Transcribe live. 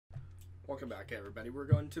Welcome back, everybody. We're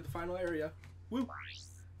going to the final area. Woo!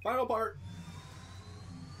 Final part!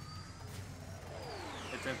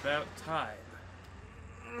 It's about time.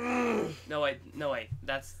 No wait.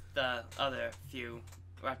 That's the other few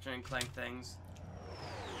Ratchet and Clank things.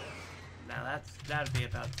 Now that'd be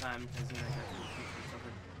about time because you know I got to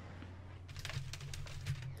something.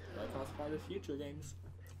 That classified as future games.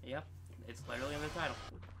 Yep, it's literally in the title.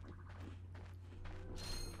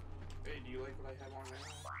 Hey, do you like what I have on now?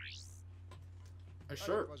 A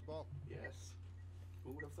shirt. Yes.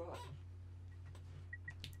 Who would have thought?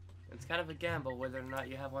 It's kind of a gamble whether or not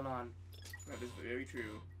you have one on. That is very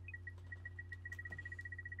true.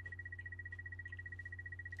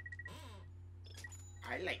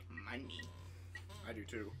 I like money. I do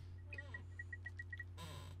too.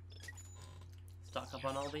 Stock up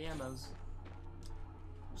on all the ammos.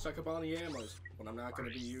 Suck up on the ammos when I'm not going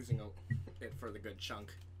to be using it for the good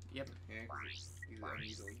chunk. Yep. Yeah,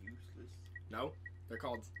 these are useless. No, they're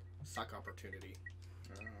called suck opportunity.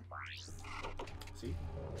 See?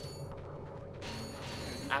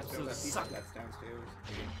 Absolute suck. That's downstairs. I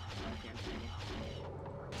can't see.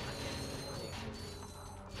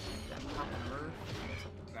 That popper.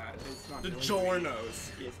 It's not The delivery.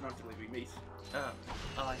 Jornos. Yeah, it's not delivery meat. Oh,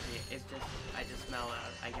 I see. It's just I just smell.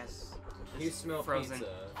 I guess. You smell frozen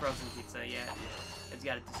pizza. Frozen pizza. Yeah. It's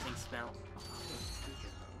got a distinct smell.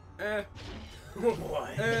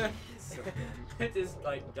 What? Eh. It just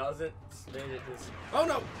like doesn't smell it. Just Oh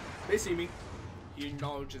no! They see me. He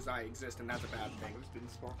acknowledges I exist, and that's a bad thing. It's been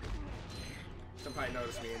sparking. Senpai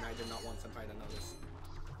noticed me, and I did not want Senpai to notice.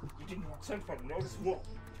 You didn't want Senpai to notice what?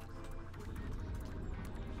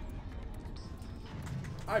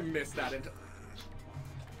 I missed that.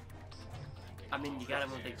 I mean, you got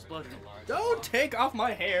him with the explosion. Don't take off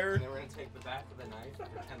my hair! and then we're gonna take the back of the knife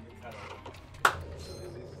and pretend to cut it.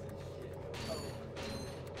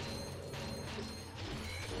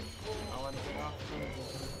 I want to get off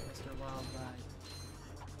Mr. Wildlife.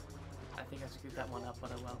 I think I screwed that one up,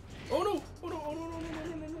 but oh well. Oh no! Oh no! Oh no! No! No!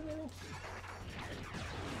 No! No! No! No!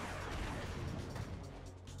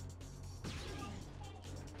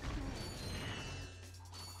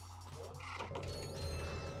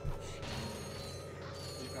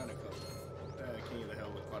 We found a King of the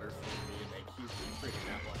Hill with Butterfree, and they keep freaking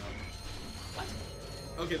that one up.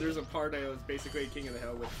 What? Okay, there's a part that was basically King of the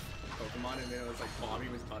Hill with Pokemon, and then it was like Bobby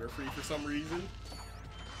was Butterfree for some reason.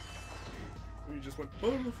 We just went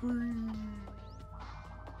Butterfree.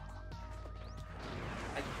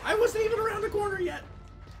 I wasn't even around the corner yet,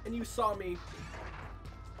 and you saw me.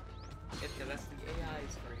 It's because that's the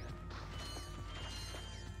AIs for you.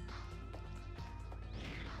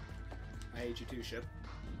 I hate you too, ship.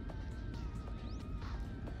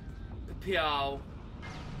 Piao.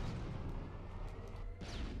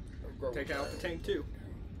 Take out the tank too.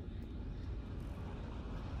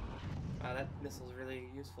 Wow, that missile's really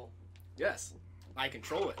useful. Yes, I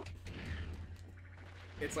control it.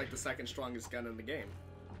 It's like the second strongest gun in the game.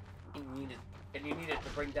 You need it, and you need it to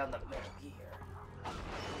bring down the Metal Gear.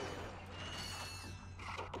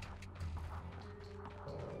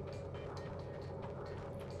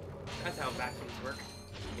 That's how vacuums work.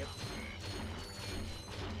 Yep.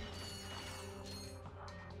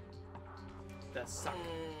 The suck.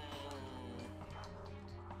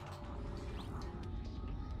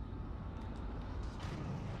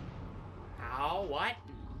 Ow, what? I'm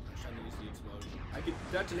trying to use the explosion. I could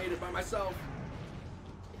detonate it by myself.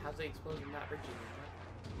 How's the explosion not reaching you?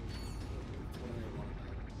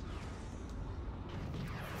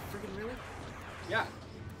 Freaking really? Yeah,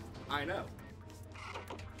 I know.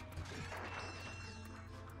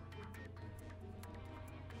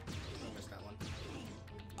 I missed that one.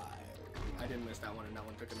 I didn't miss that one, and that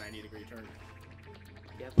one took a 90-degree turn.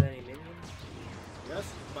 You have any minions?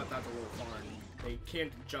 Yes, but that's a little far. They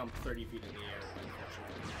can't jump 30 feet in the air,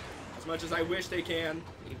 unfortunately. As much as I wish they can,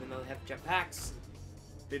 Even though they have jetpacks.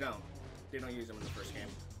 they don't. They don't use them in the first game.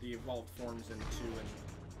 The evolved forms in 2 and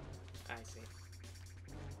I see.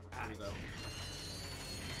 3, though.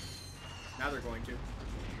 Now they're going to.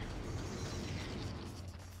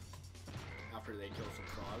 After they kill some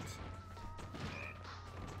frogs.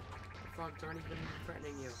 Frogs aren't even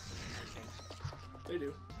threatening you. Okay. They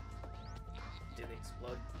do. Do they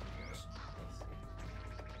explode? Yes. I see.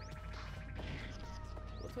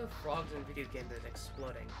 What's with frogs in video games that are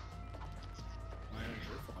exploding? Why aren't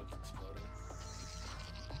your frogs exploding?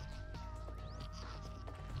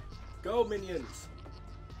 Go, minions!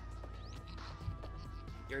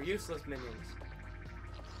 You're useless minions.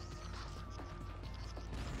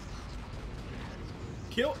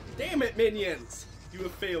 Kill! Damn it, minions! You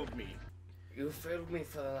have failed me. You failed me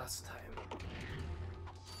for the last time.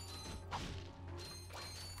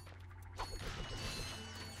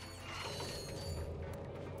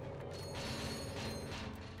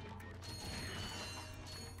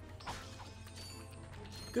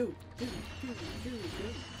 Go, go, go, go,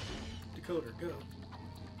 go. Decoder, go.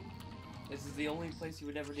 This is the only place you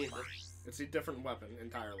would ever need this. It's a different weapon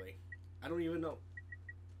entirely. I don't even know.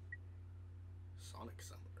 Sonic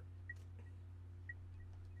Summoner.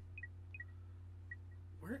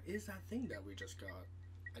 Where is that thing that we just got?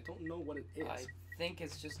 I don't know what it is. I think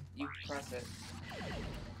it's just you press it.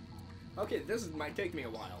 Okay, this might take me a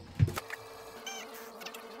while.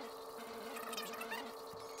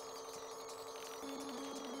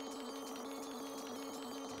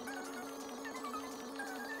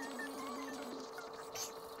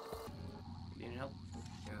 You need help?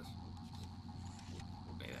 Yes.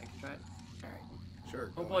 Maybe I can try it. Alright. Sure.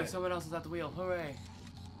 Oh go boy, ahead. someone else is at the wheel. Hooray!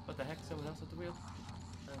 What the heck? Someone else at the wheel?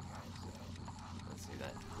 Okay, so let's see.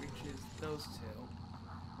 That reaches those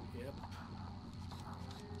two. Yep.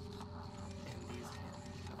 And these hand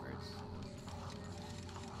cupboards.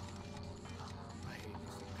 I hate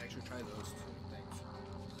these things. Actually, try those two things.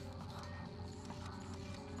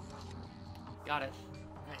 Got it.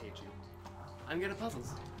 I hate you. I'm good at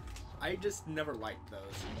puzzles. I just never liked those.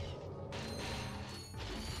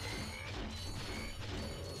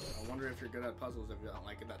 I wonder if you're good at puzzles if you don't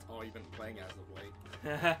like it. That's all you've been playing as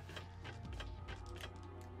of late.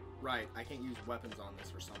 Right, I can't use weapons on this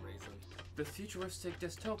for some reason. The futuristic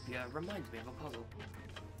dystopia reminds me of a puzzle.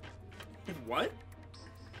 What?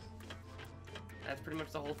 That's pretty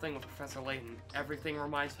much the whole thing with Professor Layton. Everything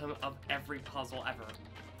reminds him of every puzzle ever.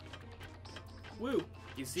 Woo!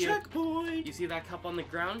 You see Checkpoint! You see that cup on the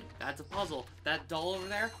ground? That's a puzzle. That doll over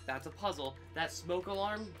there? That's a puzzle. That smoke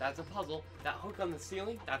alarm? That's a puzzle. That hook on the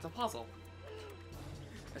ceiling? That's a puzzle.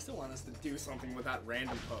 I still want us to do something with that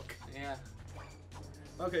random hook. Yeah.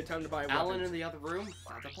 Okay, time to buy weapons. Alan in the other room?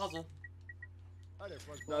 That's a puzzle.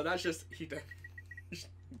 No, that's just he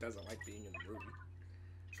doesn't like being in the room.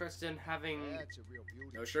 Tristan having... That's a real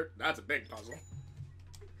beauty. No shirt. That's a big puzzle.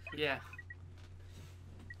 Yeah.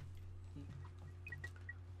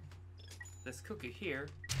 This cookie here,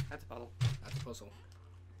 that's a puzzle. That's a puzzle.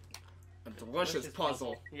 A delicious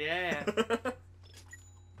puzzle. Yeah.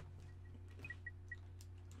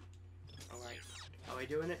 Alright. Are we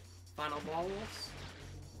doing it? Final balls?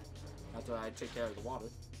 After I take care of the water.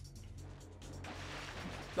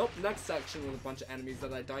 Nope, next section with a bunch of enemies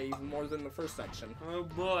that I die even more than the first section. Oh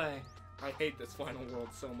boy. I hate this final world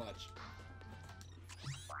so much.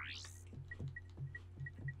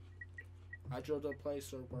 I drove to a place,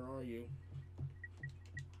 so where are you?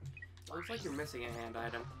 Looks like you're missing a hand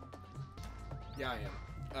item. Yeah, I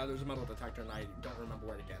am. There's a metal detector and I don't remember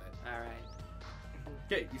where to get it. Alright.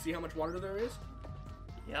 Okay, you see how much water there is?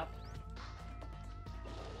 Yep.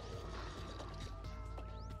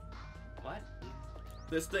 What?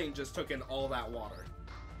 This thing just took in all that water.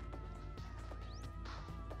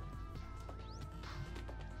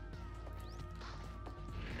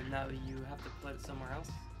 And now you have to put it somewhere else?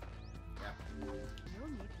 Yeah. You'll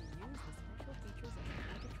need to use the special features of the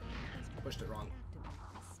Ratchet Clank Final Pushed it wrong. to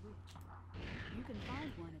activate this switch. You can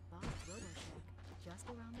find one at Bob's Robotech, just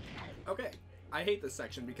around the corner. Okay, I hate this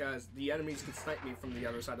section because the enemies can snipe me from the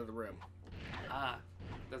other side of the room. Ah.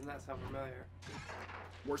 Doesn't that sound familiar?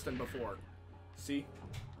 Worse than before. See?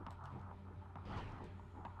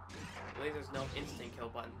 At least there's no instant kill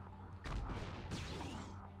button.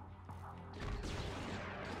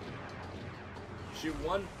 Shoot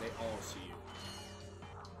one, they all see you.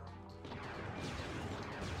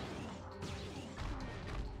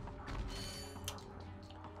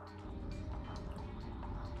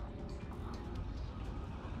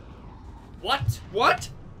 What? What?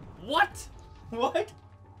 What? What?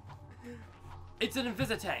 It's an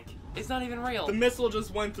Invisitank. It's not even real. The missile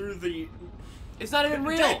just went through the It's not even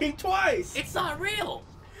real. tank twice. It's not real.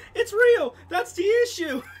 It's real. That's the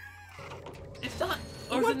issue. It's not.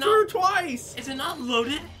 It Or is it went through not? twice. Is it not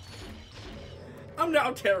loaded? I'm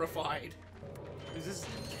now terrified. Is this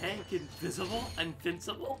tank invisible?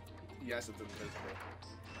 Invincible? Yes, it's invisible.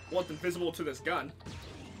 Well, it's invisible to this gun.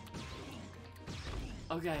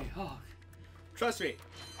 Okay. Oh. Trust me,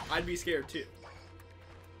 I'd be scared too.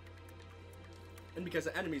 And because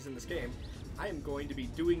of enemies in this game, I am going to be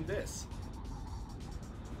doing this.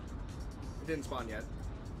 It didn't spawn yet.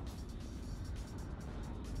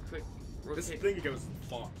 Quick, This rotate. thing goes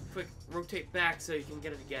far. Quick, rotate back so you can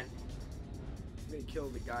get it again. I'm gonna kill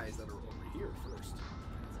the guys that are over here first.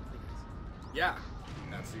 Yeah,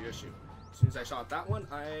 that's the issue. As soon as I shot that one,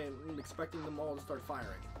 I'm expecting them all to start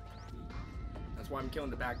firing. That's why I'm killing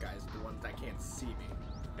the bad guys, the ones that can't see me.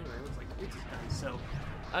 Anyway, it looks like the pizza's done. So,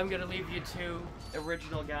 I'm gonna leave you two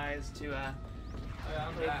original guys to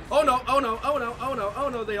play this Oh no, oh no, oh no, oh no, oh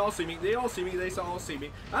no, they all see me, they all see me, they all see me.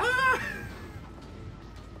 Ah!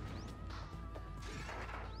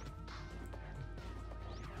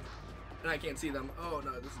 And I can't see them. Oh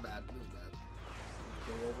no, this is bad. This is bad.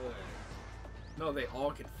 Go over there. No, they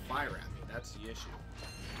all can fire at me. That's the issue.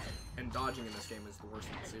 And dodging in this game is the worst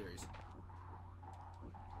in the series.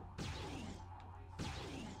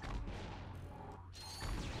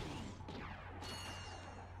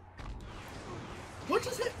 What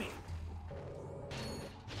just hit me?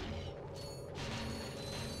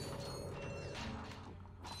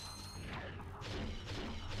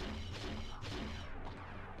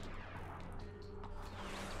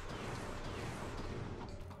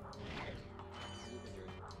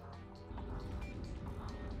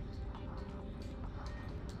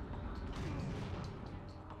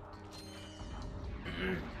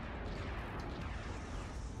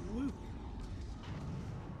 Woo.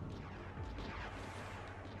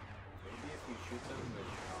 Maybe if you shoot them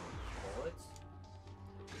with bullets.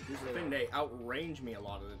 Here's the thing, they outrange me a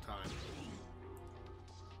lot of the time.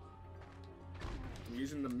 I'm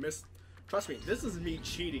using the miss. Trust me, this is me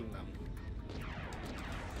cheating them.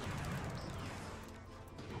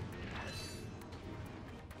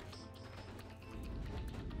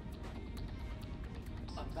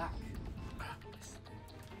 I'm back.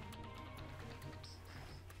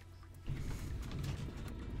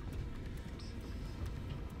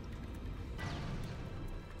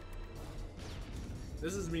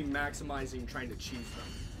 This is me maximizing trying to cheese them.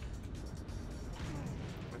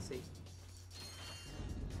 Let's see.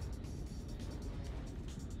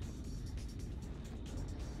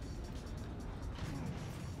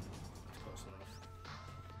 Close enough.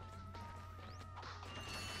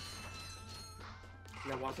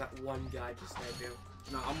 Now watch that one guy just snipe you.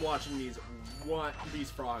 No, I'm watching these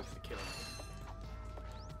frogs to kill me.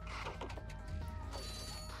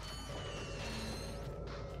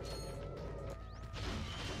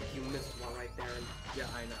 You missed one right there. And Yeah,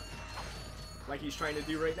 I know. Like he's trying to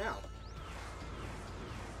do right now.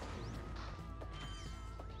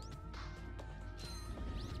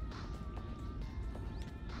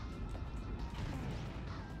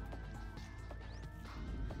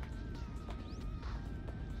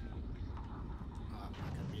 I'm not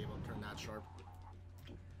gonna be able to turn that sharp.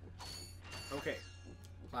 Okay,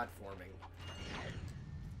 platforming.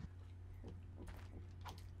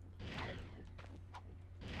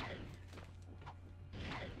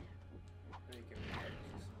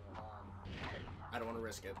 I don't want to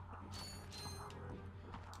risk it.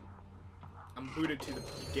 I'm booted to the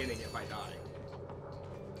beginning if I die.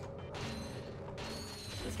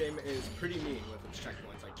 This game is pretty mean with its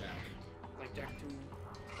checkpoints like Jack. like Jack 2.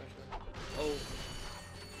 Oh.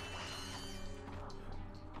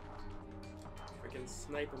 Freaking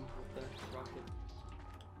snipe him with the rocket.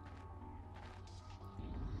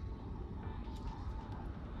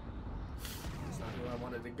 It's not who I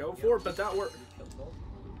wanted to go for, but that worked. You killed both.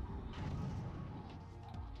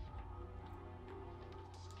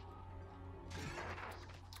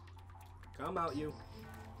 Come out, you.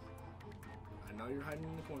 I know you're hiding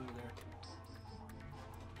in the corner there.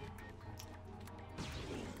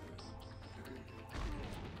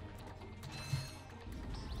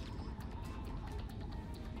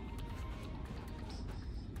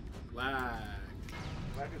 Lag.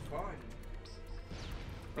 Lag is fine.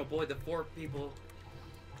 Oh boy, the 4 people.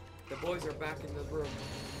 The boys are back in the room.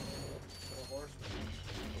 Little horse.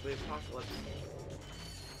 It'll be apocalypse.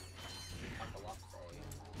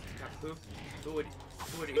 Who? Who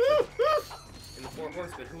would each of, in the 4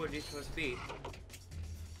 horsemen, who would each of us be?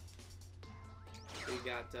 We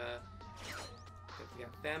got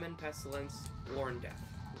famine, pestilence, war, and death.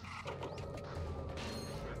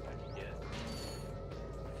 Yeah,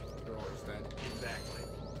 You're always dead. exactly.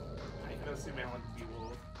 I can assume Alan would be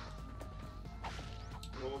wolf.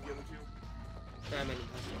 What will the other Famine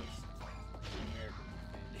and pestilence.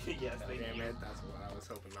 two? Yes, they Damn do. it, that's what I was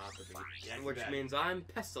hoping not to be. Yeah, Which exactly. means I'm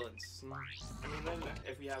pestilence. I mean, then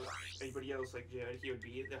if we have anybody else like Jared, he would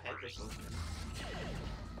be the headless horseman.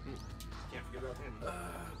 Can't forget about him.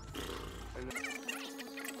 And then,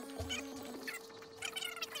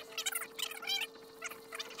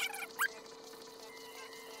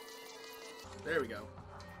 There we go.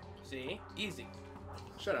 See? Easy.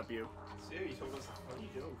 Shut up, you. see, you told us a funny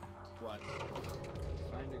joke. What?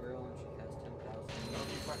 Find a girl and she has 10,000. No, if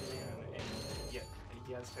you find a man and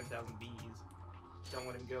he has 10,000 bees, don't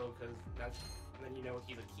let him go because then you know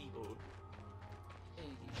he's a keyboard. You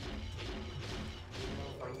know,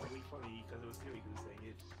 I thought it was really funny because it was Siri who was saying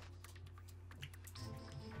it.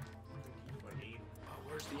 Funny. Oh,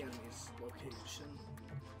 where's the enemy's location?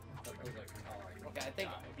 I was like, oh, Okay, I think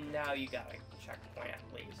now you got a checkpoint at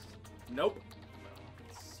least. Nope.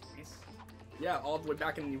 Serious? Yeah, all the way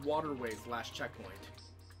back in the waterways, last checkpoint.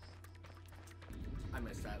 I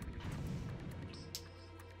missed that.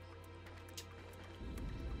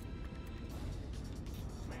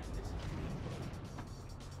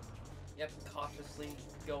 Yep, cautiously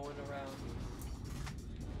going around.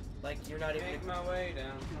 Like you're not even. Make my way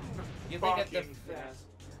down. You think at the Fucking fast.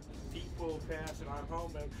 People pass and I'm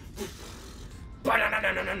home and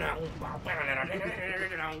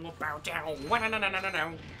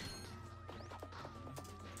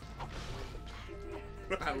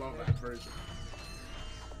I love that version.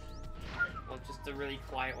 well, just a really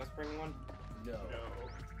quiet whispering one. No. no.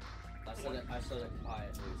 I said it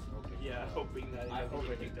quietly, hoping. Yeah, hoping that it I doesn't hope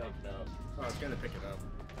get it picked picked up. up. Oh, it's gonna pick it up.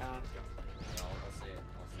 No, I'll say it.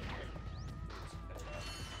 I'll say it. Just cut it out.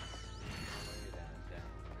 Way down,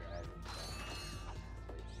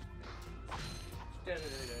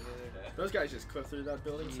 which Those guys just clip through that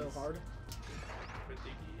building so Jeez. hard. Me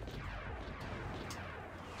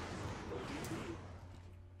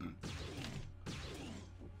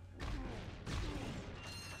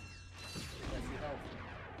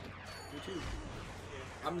too.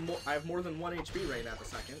 I have more than 1 HP right at the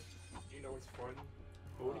second. You know it's fun?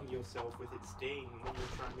 Holding yourself with its sting when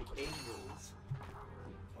you're trying to make angles.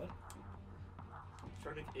 What?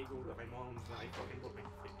 Trying to make angles at my mom's and I fucking put my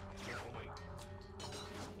face. Oh my.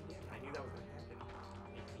 I knew that was gonna happen.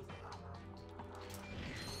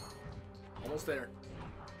 Almost there.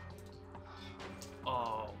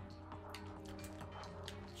 Oh.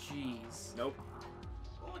 Jeez. Nope.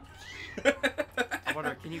 I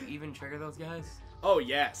wonder, can you even trigger those guys? Oh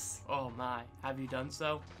yes. Oh my, have you done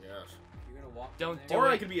so? Yes. You're gonna walk. Don't in do there? Or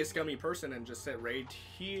it. I could be a scummy person and just sit right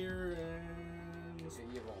here and Okay,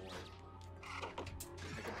 you won't work.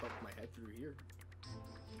 I can poke my head through here.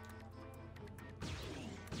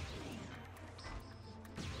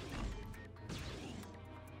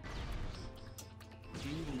 Do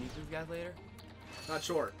you even need these guys later? Not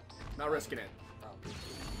sure. Not risking it. Oh.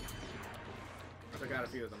 I got a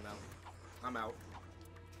few of them now. I'm out.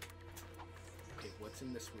 Okay, what's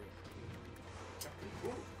in this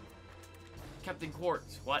room? Captain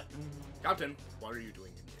Quartz, what? Captain, what are you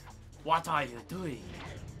doing in here? What are you doing?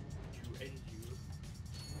 To end you.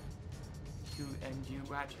 To end you,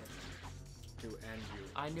 Ratchet. To end you.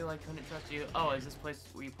 I knew I couldn't trust you. Oh, is this place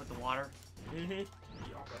where you put the water? Mm-hmm. Yeah,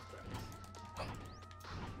 that's bad.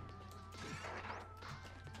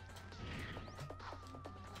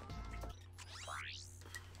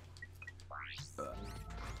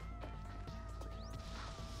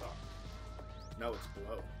 No, it's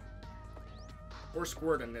blow. Or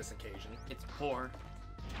squirt on this occasion. It's poor.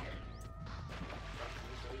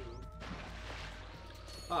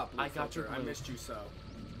 Ah, blue I got filter. you, I blue. missed you so.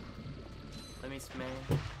 Let me smell.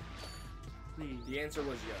 Please. The answer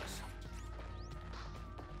was yes.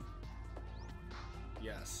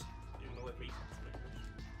 Yes. You're gonna let me smash.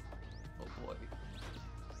 Oh boy.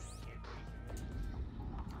 Can't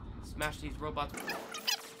wait. Smash these robots.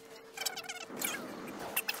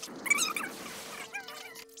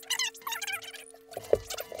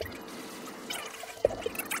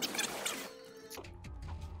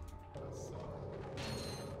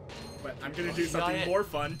 But I'm gonna do Got something it. more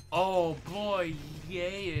fun. Oh boy,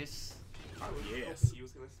 yes. I was Yes. hoping he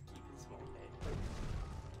was gonna keep his small head.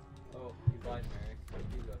 Oh, you lied, Merrick.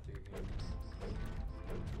 You go through here.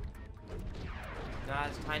 Nah,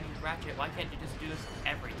 it's tiny Ratchet. Why can't you just do this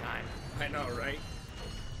every time? I know, right?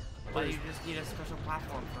 Why do you just need a special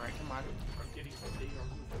platform for it? Come on. I'm getting something on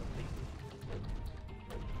something.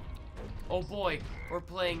 Oh boy, we're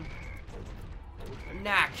playing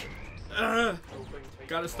Knack. Ugh. Open, take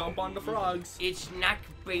Gotta it stomp all on the easy. frogs. It's Knack,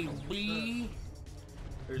 baby.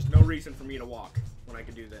 There's no reason for me to walk when I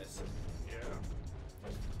can do this. Yeah.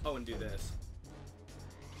 Oh, and do this.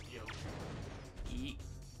 Yo. Eat.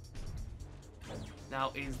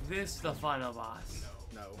 Now, is this the final boss?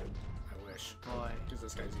 No. I wish. Boy, Because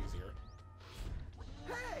this guy's easier.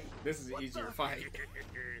 This is an easier fight.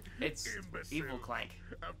 it's Imbecile. Evil Clank.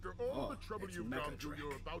 After all Oh, the trouble it's you've Mecha gone through, Trick.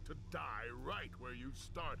 you're about to die right where you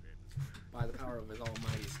started. By the power of his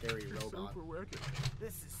almighty scary robot.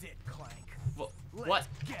 This is it, Clank. What?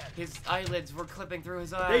 His eyelids were clipping through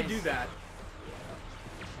his eyes. They do that.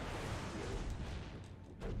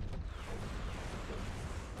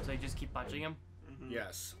 So you just keep punching him?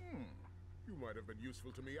 Yes. You might have been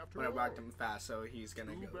useful to me after But I all. whacked him fast, so he's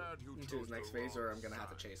gonna Too go bad you into his chose next the phase, or wrong I'm gonna have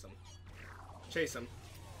to side. chase him. Chase him.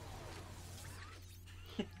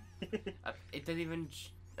 It didn't even.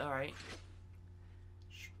 Alright.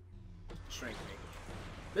 Shrink me.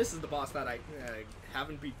 This is the boss that I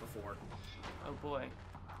haven't beat before. Oh boy.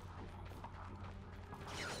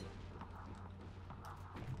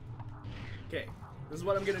 Okay, this is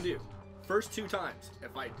what I'm gonna do. First 2 times,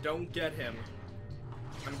 if I don't get him,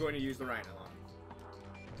 I'm going to use the Rhino on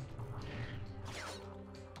him.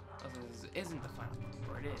 Oh, so this isn't the final,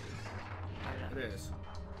 or it is. I It know. is.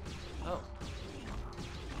 Oh.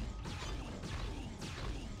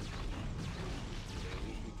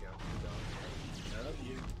 Maybe if you jump the dog. Shut up,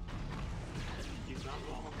 you. He's not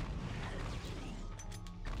wrong.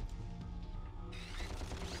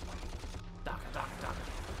 Daka, daka, daka.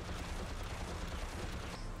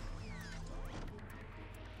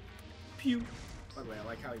 Pew. By the way, I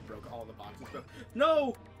like how he broke all the boxes. But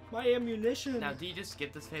no, my ammunition. Now, do you just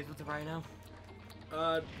skip this phase with the rhino?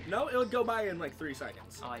 No, it would go by in like 3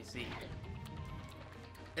 seconds. Oh, I see.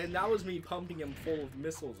 And that was me pumping him full of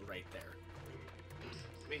missiles right there.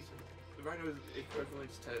 Mason, the rhino is equivalent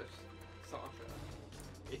to Sasha.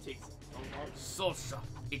 It takes a long Salsa.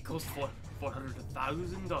 It costs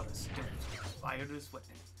 $400,000 to fire this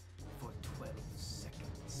weapon for 12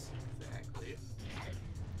 seconds. exactly.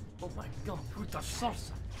 Oh my god, who touched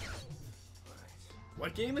salsa?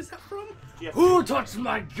 What game is that from? Yeah. Who touched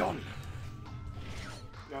my gun?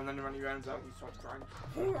 No, and then when he runs out, he starts crying.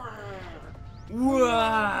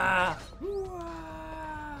 Wah!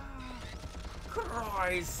 Wah!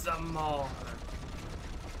 Cry some more.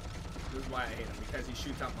 This is why I hate him, because he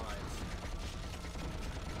shoots out mines.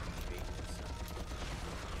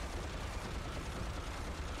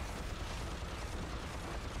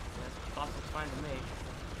 That's also fine to me.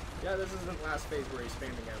 Yeah, this isn't last phase where he's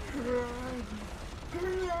spamming everything.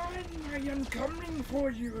 I am coming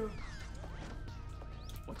for you.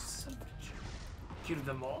 What's salvage? Kill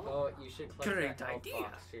them all? Oh, you should collect Great that health idea.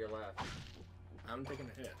 box to your left. I'm taking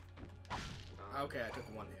a hit. Okay, I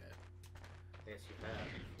took 1 hit. Yes, you have.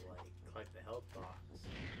 Like, collect the health box.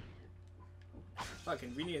 Oh,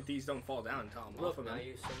 convenient these don't fall down until I'm off Look, of now them.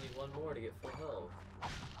 you still need 1 more to get full health.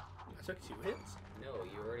 I took 2 hits. No,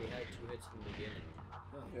 you already had 2 hits in the beginning.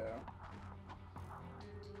 Yeah.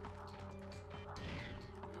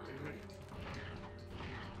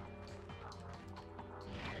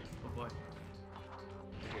 Oh boy.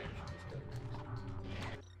 Yeah, you should be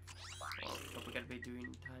Well, but we gotta be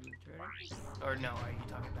doing time and turn. Or no, are you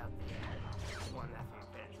talking about the one after you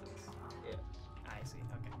finish this? Yeah. I see,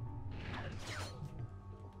 okay.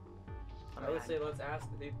 I would say let's ask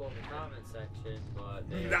the people in the comment section, but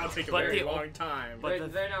they That'll take a But very the- long time.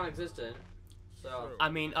 but they're non-existent. So I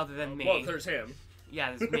mean, other than me. Well, there's him.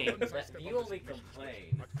 Yeah, there's me. you only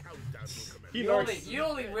complain. A countdown will commence. He You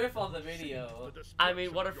only riff on the video. I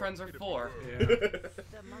mean, what are friends are for? Yeah.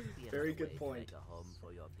 Very good point.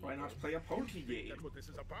 Why not play a party game? That's what this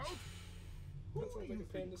is about? That sounds like a You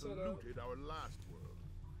plan to think set out. polluted our last world?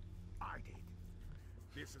 I did.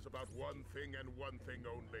 This is about one thing and one thing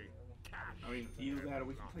only. Cash. I mean, either that or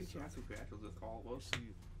we can play chess with Ratchet with all of us.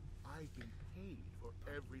 See, I've been paid for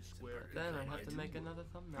every square Then inch I of have to my make world. another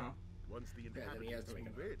thumbnail. Once the Yeah, then he has inhabitants to make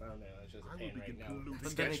move another. in, Oh no, it's just a I will pain right begin now. polluting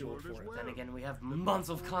But then this it- world as well. Then again, we have months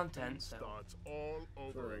of content, so. Starts all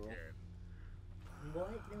over True. again.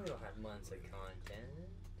 What? We don't have months of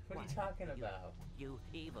content. What are you talking about? You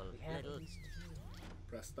evil We have little. at least 2.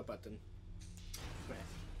 Press the button.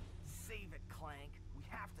 Save it, Clank. We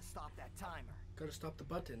have to stop that timer. Gotta stop the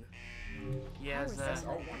button. Yes, Power that's cell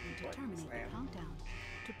all button one to button, terminate Slam. the countdown.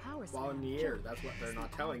 To power While in slam, the air, jump. that's what they're Press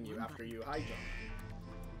not the telling you R1 after button. you high jump.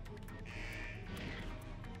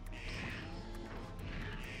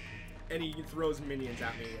 And he throws minions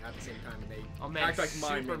at me at the same time, and they I'll make act like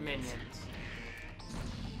my super minions. minions.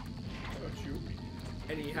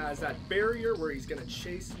 And he has that barrier where he's gonna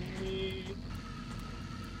chase me.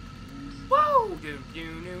 Woo! Do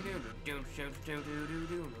do do do do do do do do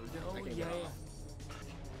do. Oh I can yeah. get off.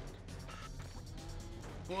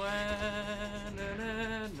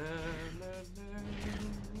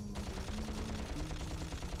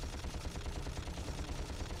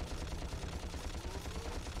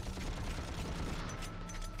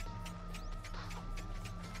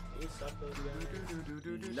 Can you suck those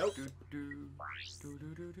guys? Nope.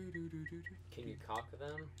 Can you cock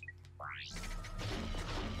them?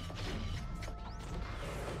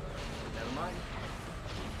 Never mind.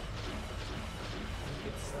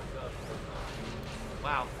 Get stuck up.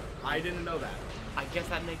 Wow. I didn't know that. I guess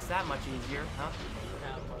that makes that much easier, huh? You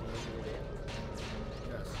have unlimited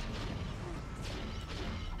ammo. Yes.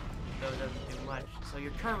 Though it doesn't do much. So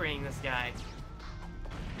you're currying this guy.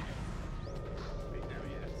 Right now,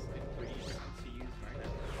 yes. It's pretty easy to use right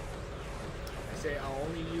now. I say I'll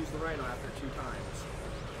only use the rhino after 2 times.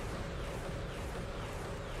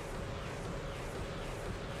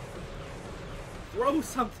 Throw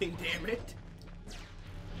something, damn it!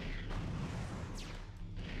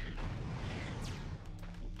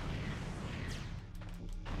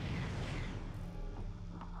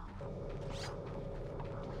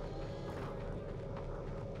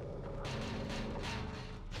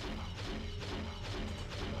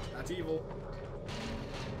 That's evil.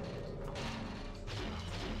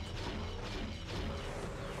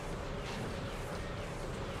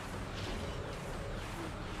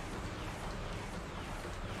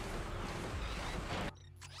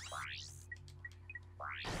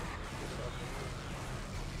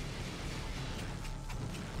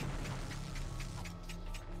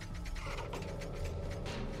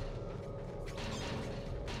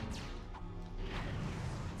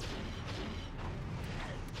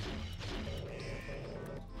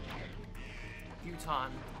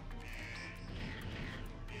 futon.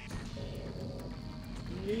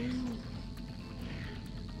 No.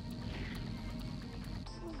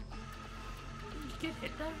 Get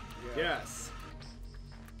hit there? Yes.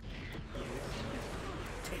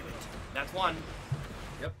 Damn it. That's one.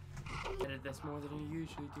 Yep. I did this more than you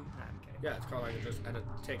usually do. Nah, I'm kidding. Yeah, it's called like just had to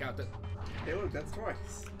take out the. Hey, look, that's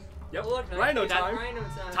twice. Yep. Look, Rhino that's time. Rhino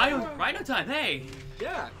time. Time, Rhino time, hey!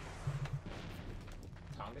 Yeah.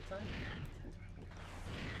 Tonga time?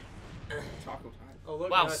 Taco time. Oh, look,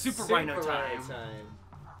 Wow, that's Super Rhino time.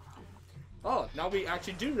 Oh, now we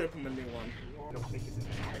actually do rip him a new one. I don't think it's in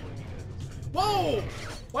there. Whoa!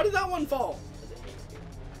 Why did that one fall?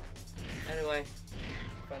 Anyway,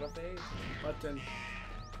 final phase. Button.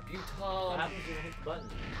 What Buton. happens when you hit the button?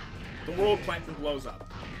 The world plankton blows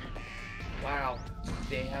up. Wow.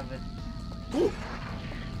 They have it. Woo!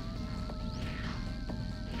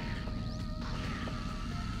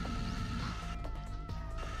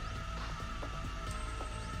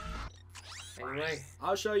 Anyway,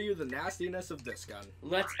 I'll show you the nastiness of this gun.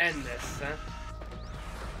 let's end this, huh?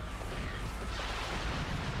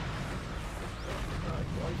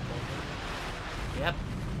 Yep.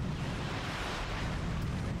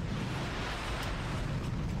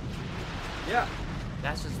 Yeah.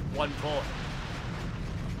 That's just one bullet.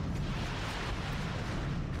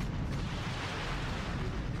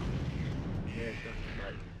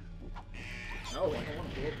 No, I don't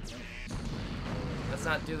want to blow up the gun. Let's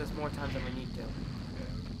not do this more times than we need to.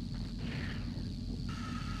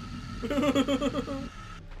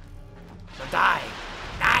 So die!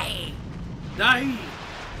 Die! Die!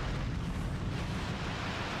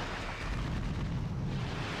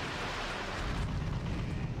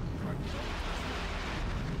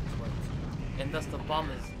 And thus the bomb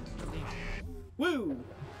is released. Woo!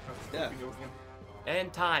 Yeah.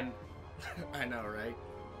 And time. I know, right?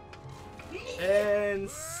 And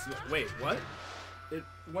wait, what? It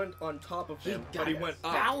went on top of him, but he went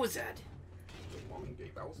up. Bowser!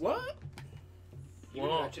 What? Even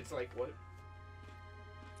Whoa. Ratchet's like, what?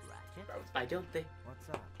 Ratchet? I don't think What's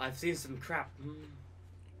up? I've seen some crap.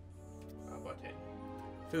 Button.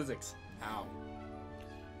 Physics. Ow.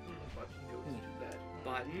 Button goes to that.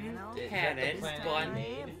 Button, You know, cannon, planet button. I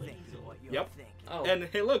am thinking what you're Yep. thinking. Oh, And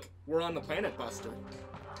hey, look, we're on the Planet Buster.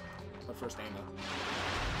 But first, ammo.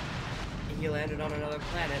 he landed on another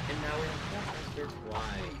planet, and now we have Buster.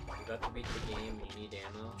 Why? You got to beat the game, you need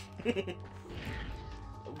ammo.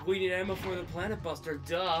 We need ammo for the Planet Buster,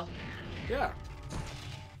 duh. Yeah.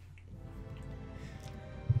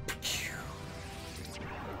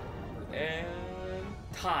 And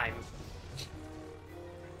time.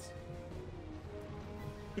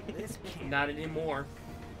 This can't. Not anymore.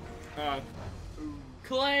 Uh,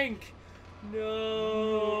 Clank! No.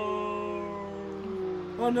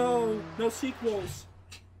 oh no, no sequels.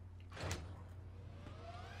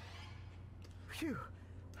 Phew,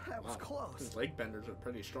 that was Wow, close. His leg benders are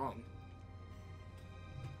pretty strong.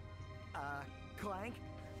 Clank,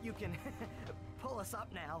 you can pull us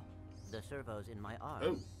up now. The servos in my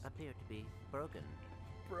arms Oh. appear to be broken.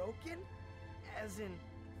 Broken? As in,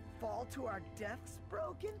 fall to our deaths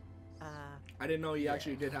broken? I didn't know he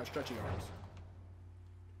actually did have stretchy arms.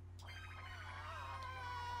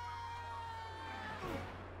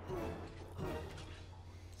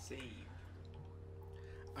 Save.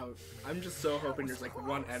 I'm just so hoping there's like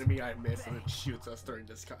one enemy I miss and it shoots us during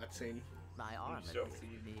this cutscene. My arm still appears to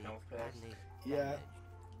see be health packs? badly Yeah. damaged.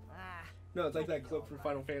 Ah, No, it's like that clip from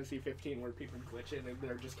Final Fantasy 15 where people glitch in and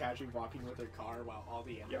they're just casually walking with their car while all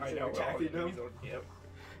the enemies Yeah, I are know. All attacking the them. enemies are, yep.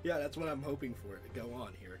 Yeah, that's what I'm hoping for it to go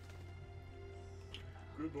on here.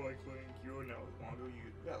 Goodbye, Clank. You are no longer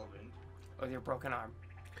relevant. With your broken arm.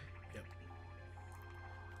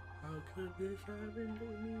 How could this happen to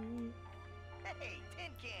me? hey,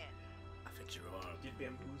 Tin Can! I fix your arm. Get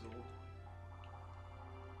bamboozled.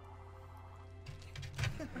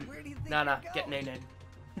 Where do you think Nah, you're get going? Nanan.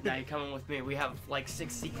 Now you're coming with me. We have like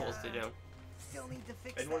 6 sequels to do. Still need to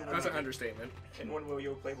fix And one that. That's an arm. understatement. And one will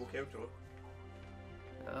your playable character.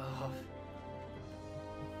 The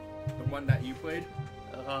one that you played?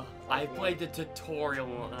 I played the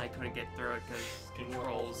tutorial and I couldn't get through it because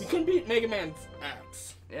controls. You couldn't beat Mega Man's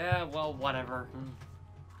axe. Yeah, well, whatever.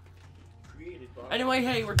 Created by. Anyway,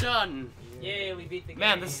 hey, we're done. Yay, we beat the game.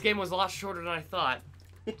 Man, this game was a lot shorter than I thought.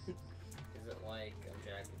 Is it like a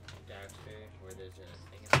Jackster where there's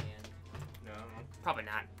a thing at the end? No. Probably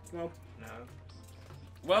not. No. No.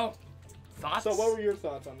 Well, thoughts? So what were your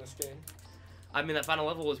thoughts on this game? I mean, that final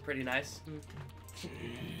level was pretty nice.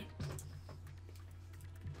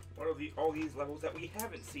 What are all these levels that we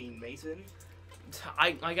haven't seen, Mason?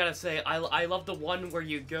 I gotta say, I love the one where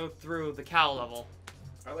you go through the cow level.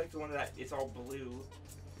 I like the one that it's all blue.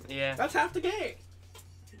 Yeah. That's half the game.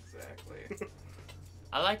 Exactly.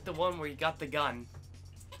 I like the one where you got the gun.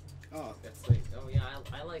 Oh, That's like, oh yeah,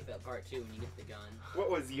 I like that part too when you get the gun. What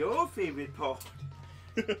was your favorite part?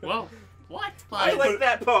 Whoa. What? I like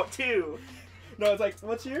that part too. no, it's like,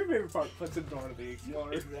 what's your favorite part? Puts it Dora the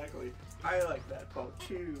Explorer. Exactly. I like that part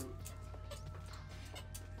too.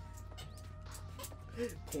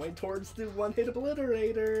 Point towards the one-hit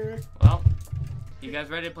obliterator. Well, you guys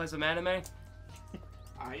ready to play some anime?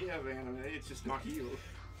 I have anime, it's just not you.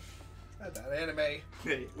 Not that anime.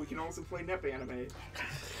 Hey, we can also play Nep anime.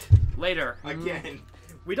 Later. Again.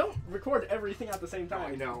 We don't record everything at the same No,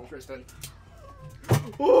 time. I know. Tristan.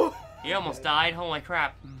 Ooh. You almost died. Holy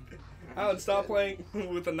crap. Alan, stop playing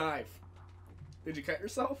with a knife. Did you cut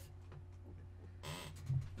yourself?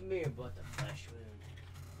 Me but the flesh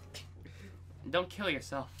wound. Don't kill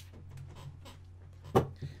yourself.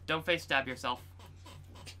 Don't face stab yourself.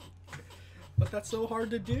 But that's so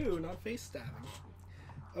hard to do, not face stabbing.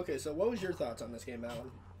 Okay, so what was your thoughts on this game, Alan?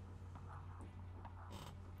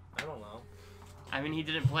 I don't know. I mean, he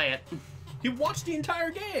didn't play it. He watched the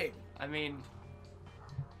entire game! I mean...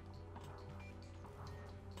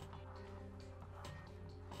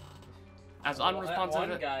 As Well, unresponsive... that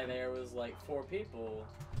one guy there was like 4 people.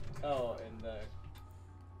 Oh, and the...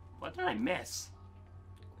 What did I miss?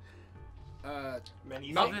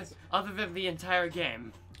 Many Other, things. other than the entire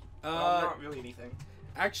game. Not really anything.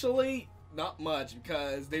 Actually, not much,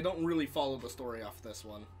 because they don't really follow the story off this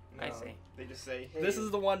one. No, I see. They just say, hey. This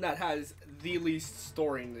is the one that has the least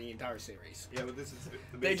story in the entire series. Yeah, but this is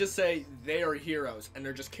the They just say they are heroes, and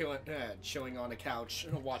they're just chilling on a couch,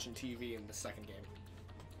 watching TV in the second game.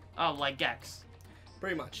 Oh, like Gex.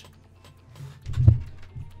 Pretty much.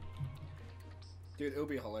 Dude, it would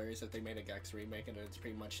be hilarious if they made a Gex remake, and it's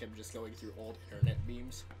pretty much him just going through old internet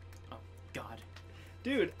memes. Oh, God.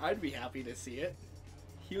 Dude, I'd be happy to see it.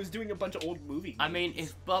 He was doing a bunch of old movie I mean, memes.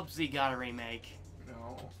 if Bubsy got a remake,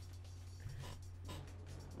 No.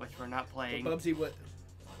 which we're not playing... But Bubsy would...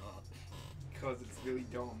 Because it's really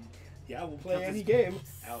dumb. Yeah, we'll play Because any it's- game.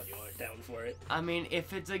 Alan, you are down for it. I mean,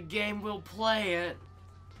 if it's a game, we'll play it.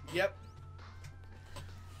 Yep.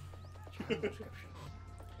 Except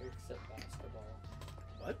basketball.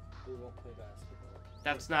 What? We won't play basketball.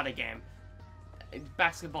 That's not a game.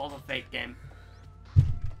 Basketball's a fake game.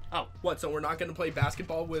 What, so we're not going to play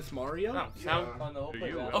basketball with Mario? Oh, sound... Yeah. Oh no, we'll Do play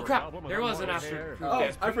you basketball. Oh crap, there was an after... Oh,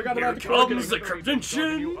 I forgot about the comes comes the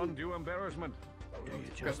convention! Undue embarrassment.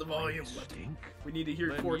 Press the volume. We need to hear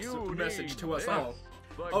Then Quart's you message need to us this. all.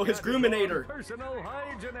 The Oh, his Gadgetron Groominator. Personal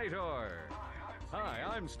Hygienator. Hi,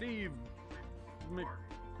 I'm Steve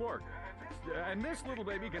McQuark. And this little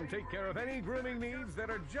baby can take care of any grooming needs that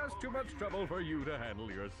are just too much trouble for you to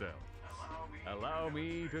handle yourself. Allow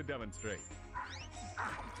me to demonstrate.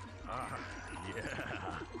 Ah,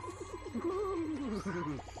 yeah.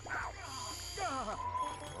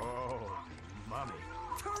 Oh, mommy.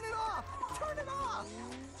 Turn it off! Turn it off!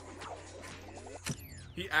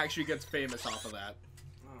 He actually gets famous off of that.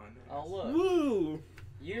 Oh, no. Oh look, Woo!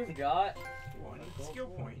 you've got One skill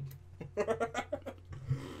point.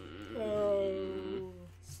 Oh.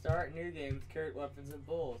 start new game with carrot weapons and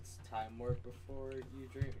bullets. Time work before you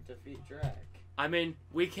defeat Drac. I mean,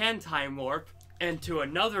 we can time warp into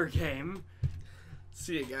another game.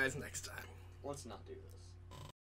 See you guys next time. Let's not do this.